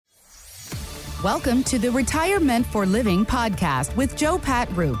Welcome to the Retirement for Living podcast with Joe Pat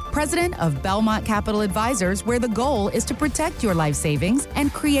Roop, president of Belmont Capital Advisors, where the goal is to protect your life savings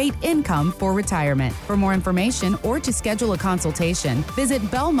and create income for retirement. For more information or to schedule a consultation,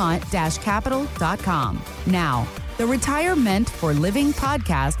 visit belmont-capital.com. Now, the Retirement for Living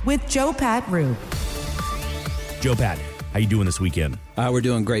podcast with Joe Pat Roop. Joe Pat, how you doing this weekend? We're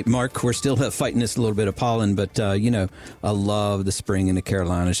doing great, Mark. We're still fighting this little bit of pollen, but, I love the spring in the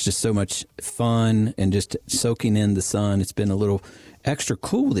Carolinas. It's just so much fun and just soaking in the sun. It's been a little extra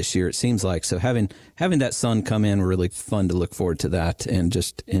cool this year, it seems like. So having that sun come in, really fun to look forward to that and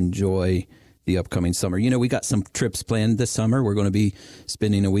just enjoy the upcoming summer. We got some trips planned this summer. We're going to be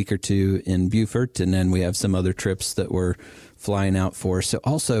spending a week or two in Beaufort, and then we have some other trips that we're flying out for. So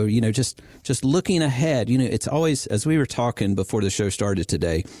also, just looking ahead, it's always, as we were talking before the show started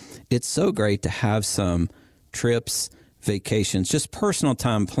today, it's so great to have some trips, vacations, just personal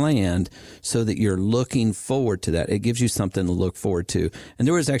time planned so that you're looking forward to that. It gives you something to look forward to. And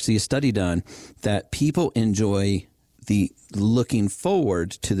there was actually a study done that people enjoy the looking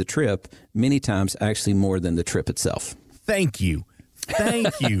forward to the trip many times actually more than the trip itself. Thank you,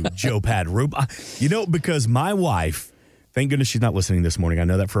 Joe Pat Roop. Because my wife, thank goodness she's not listening this morning. I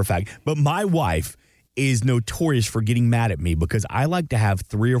know that for a fact. But my wife is notorious for getting mad at me because I like to have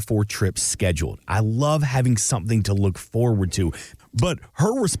 3 or 4 trips scheduled. I love having something to look forward to. But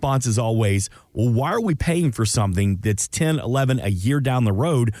her response is always, well, why are we paying for something that's 10, 11, a year down the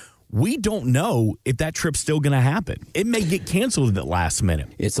road? We don't know if that trip's still going to happen. It may get canceled at the last minute.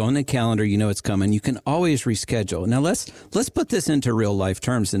 It's on the calendar. It's coming. You can always reschedule. Now, let's put this into real life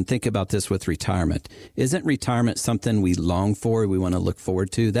terms and think about this with retirement. Isn't retirement something we long for, we want to look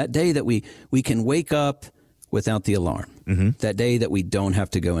forward to? That day that we can wake up without the alarm. Mm-hmm. That day that we don't have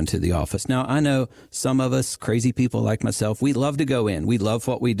to go into the office. Now, I know some of us, crazy people like myself, we love to go in. We love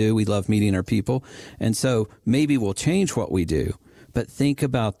what we do. We love meeting our people. And so maybe we'll change what we do. But think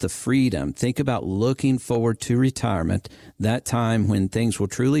about the freedom. Think about looking forward to retirement, that time when things will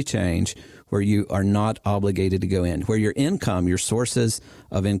truly change, where you are not obligated to go in, where your income, your sources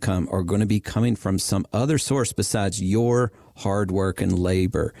of income are going to be coming from some other source besides your hard work and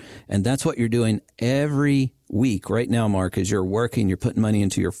labor. And that's what you're doing every week right now, Mark, as you're working, you're putting money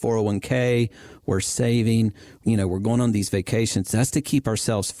into your 401k, we're saving, we're going on these vacations. That's to keep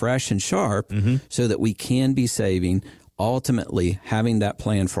ourselves fresh and sharp so that we can be saving, ultimately having that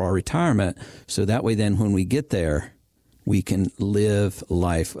plan for our retirement, so that way then when we get there, we can live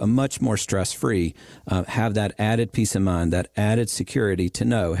life a much more stress-free, have that added peace of mind, that added security to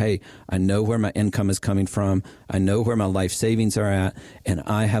know, hey, I know where my income is coming from, I know where my life savings are at, and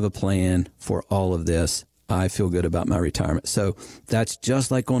I have a plan for all of this. I feel good about my retirement. So that's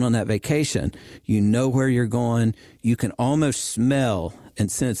just like going on that vacation. You know where you're going. You can almost smell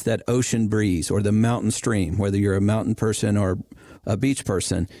and sense that ocean breeze or the mountain stream, whether you're a mountain person or a beach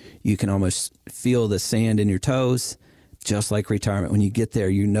person. You can almost feel the sand in your toes, just like retirement. When you get there,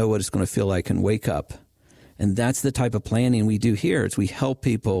 you know what it's going to feel like and wake up. And that's the type of planning we do here. Is we help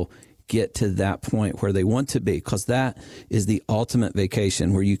people get to that point where they want to be, because that is the ultimate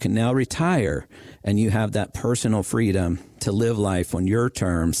vacation where you can now retire and you have that personal freedom to live life on your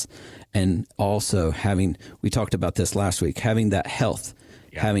terms. And also we talked about this last week, having that health,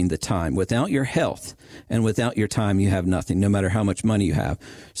 having the time. Without your health and without your time, you have nothing, no matter how much money you have.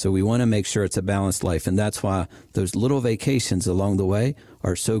 So we want to make sure it's a balanced life. And that's why those little vacations along the way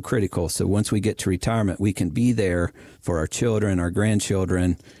are so critical. So once we get to retirement, we can be there for our children, our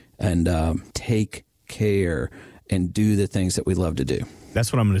grandchildren, and take care and do the things that we love to do.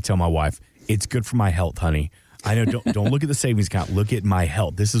 That's what I'm going to tell my wife. It's good for my health, honey. I know, don't look at the savings account. Look at my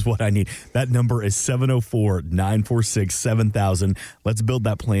health. This is what I need. That number is 704-946-7000. Let's build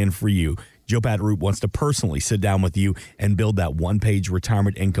that plan for you. Joe Pat Roop wants to personally sit down with you and build that one-page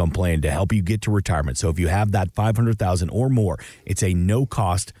retirement income plan to help you get to retirement. So if you have that $500,000 or more, it's a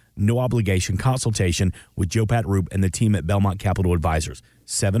no-cost, no obligation consultation with Joe Pat Roop and the team at Belmont Capital Advisors.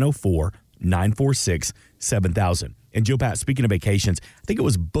 704-946-7000. And Joe Pat, speaking of vacations, I think it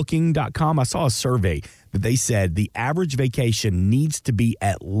was booking.com. I saw a survey that they said the average vacation needs to be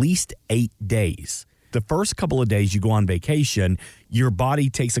at least 8 days. The first couple of days you go on vacation, your body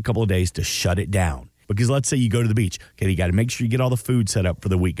takes a couple of days to shut it down. Because let's say you go to the beach. Okay, you got to make sure you get all the food set up for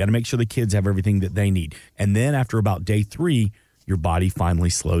the week. Got to make sure the kids have everything that they need. And then after about day 3, your body finally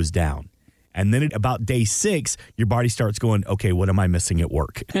slows down. And then at about day 6, your body starts going, okay, what am I missing at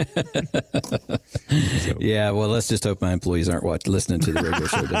work? Yeah, well, let's just hope my employees aren't listening to the radio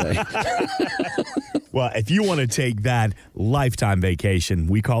show today. Well, if you want to take that lifetime vacation,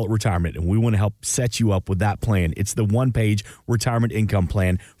 we call it retirement, and we want to help set you up with that plan. It's the one-page retirement income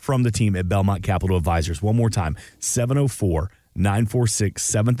plan from the team at Belmont Capital Advisors. One more time,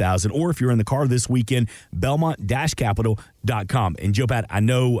 704-946-7000. Or if you're in the car this weekend, belmont-capital.com. And Joe Pat, I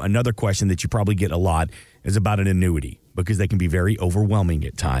know another question that you probably get a lot is about an annuity, because they can be very overwhelming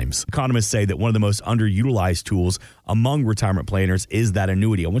at times. Economists say that one of the most underutilized tools among retirement planners is that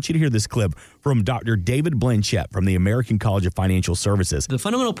annuity. I want you to hear this clip from Dr. David Blanchett from the American College of Financial Services. The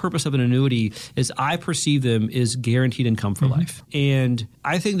fundamental purpose of an annuity, as I perceive them, is guaranteed income for life. And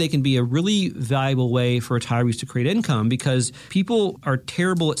I think they can be a really valuable way for retirees to create income, because people are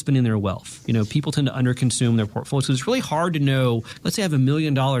terrible at spending their wealth. You know, people tend to underconsume their portfolios. So it's really hard to know, let's say I have $1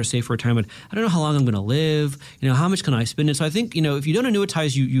 million saved for retirement. I don't know how long I'm going to live. You know, how much can I spend it? So I think, you know, if you don't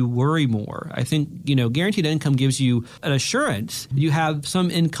annuitize, you worry more. I think, you know, guaranteed income gives you an assurance that you have some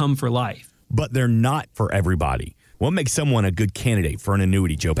income for life. But they're not for everybody. What makes someone a good candidate for an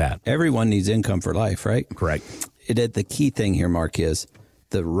annuity, Joe Pat? Everyone needs income for life, right? Correct. The key thing here, Mark, is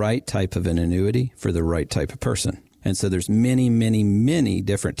the right type of an annuity for the right type of person. And so there's many, many, many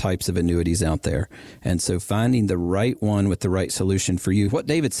different types of annuities out there. And so finding the right one with the right solution for you, what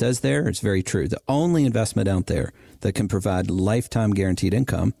David says there is very true. The only investment out there that can provide lifetime guaranteed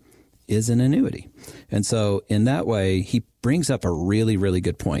income is an annuity. And so in that way, he brings up a really, really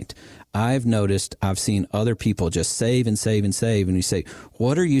good point. I've seen other people just save and save and save. And you say,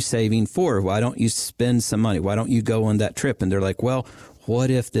 what are you saving for? Why don't you spend some money? Why don't you go on that trip? And they're like, well,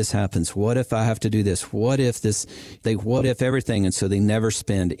 what if this happens? What if I have to do this? What if everything? And so they never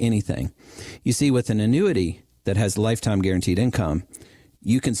spend anything. You see, with an annuity that has lifetime guaranteed income,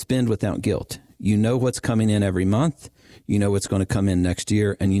 you can spend without guilt. You know what's coming in every month. You know what's going to come in next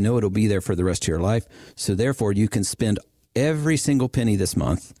year, and you know it'll be there for the rest of your life. So therefore, you can spend every single penny this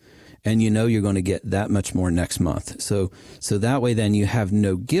month, and you know you're going to get that much more next month. So that way, then you have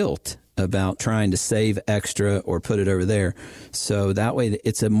no guilt about trying to save extra or put it over there. So that way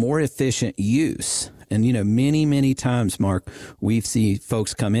it's a more efficient use. And, you know, many, many times, Mark, we see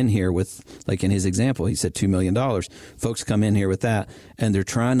folks come in here with, like in his example, he said $2 million. Folks come in here with that, and they're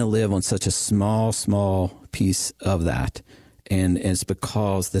trying to live on such a small piece of that. And it's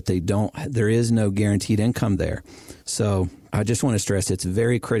because that there is no guaranteed income there. So I just want to stress it's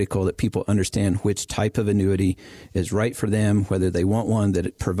very critical that people understand which type of annuity is right for them, whether they want one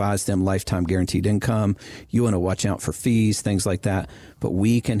that provides them lifetime guaranteed income. You want to watch out for fees, things like that. But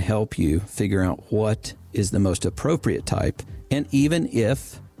we can help you figure out what is the most appropriate type. And even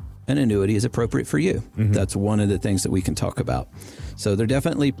if an annuity is appropriate for you, that's one of the things that we can talk about. So they're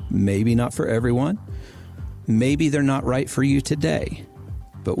definitely maybe not for everyone. Maybe they're not right for you today,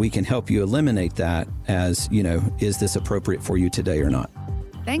 but we can help you eliminate that as, you know, is this appropriate for you today or not?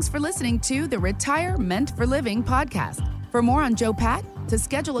 Thanks for listening to the Retire Meant for Living podcast. For more on Joe Pat, to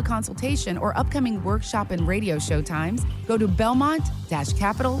schedule a consultation or upcoming workshop and radio show times, go to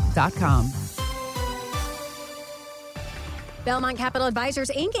belmont-capital.com. Belmont Capital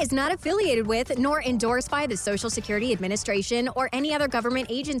Advisors, Inc. is not affiliated with nor endorsed by the Social Security Administration or any other government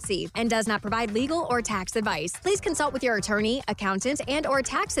agency and does not provide legal or tax advice. Please consult with your attorney, accountant, and or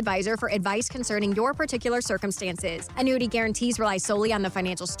tax advisor for advice concerning your particular circumstances. Annuity guarantees rely solely on the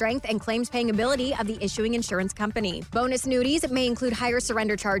financial strength and claims-paying ability of the issuing insurance company. Bonus annuities may include higher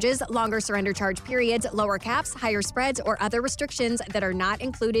surrender charges, longer surrender charge periods, lower caps, higher spreads, or other restrictions that are not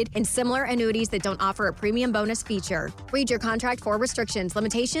included in similar annuities that don't offer a premium bonus feature. Read your contract for restrictions,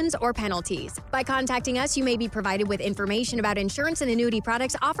 limitations, or penalties. By contacting us, you may be provided with information about insurance and annuity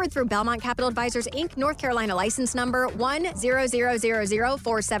products offered through Belmont Capital Advisors, Inc., North Carolina license number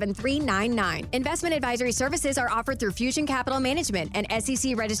 10000047399. Investment advisory services are offered through Fusion Capital Management, an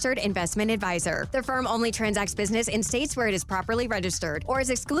SEC-registered investment advisor. The firm only transacts business in states where it is properly registered or is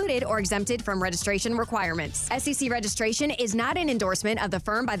excluded or exempted from registration requirements. SEC registration is not an endorsement of the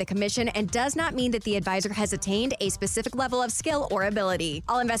firm by the Commission and does not mean that the advisor has attained a specific level of skill or ability.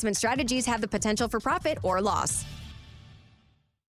 All investment strategies have the potential for profit or loss.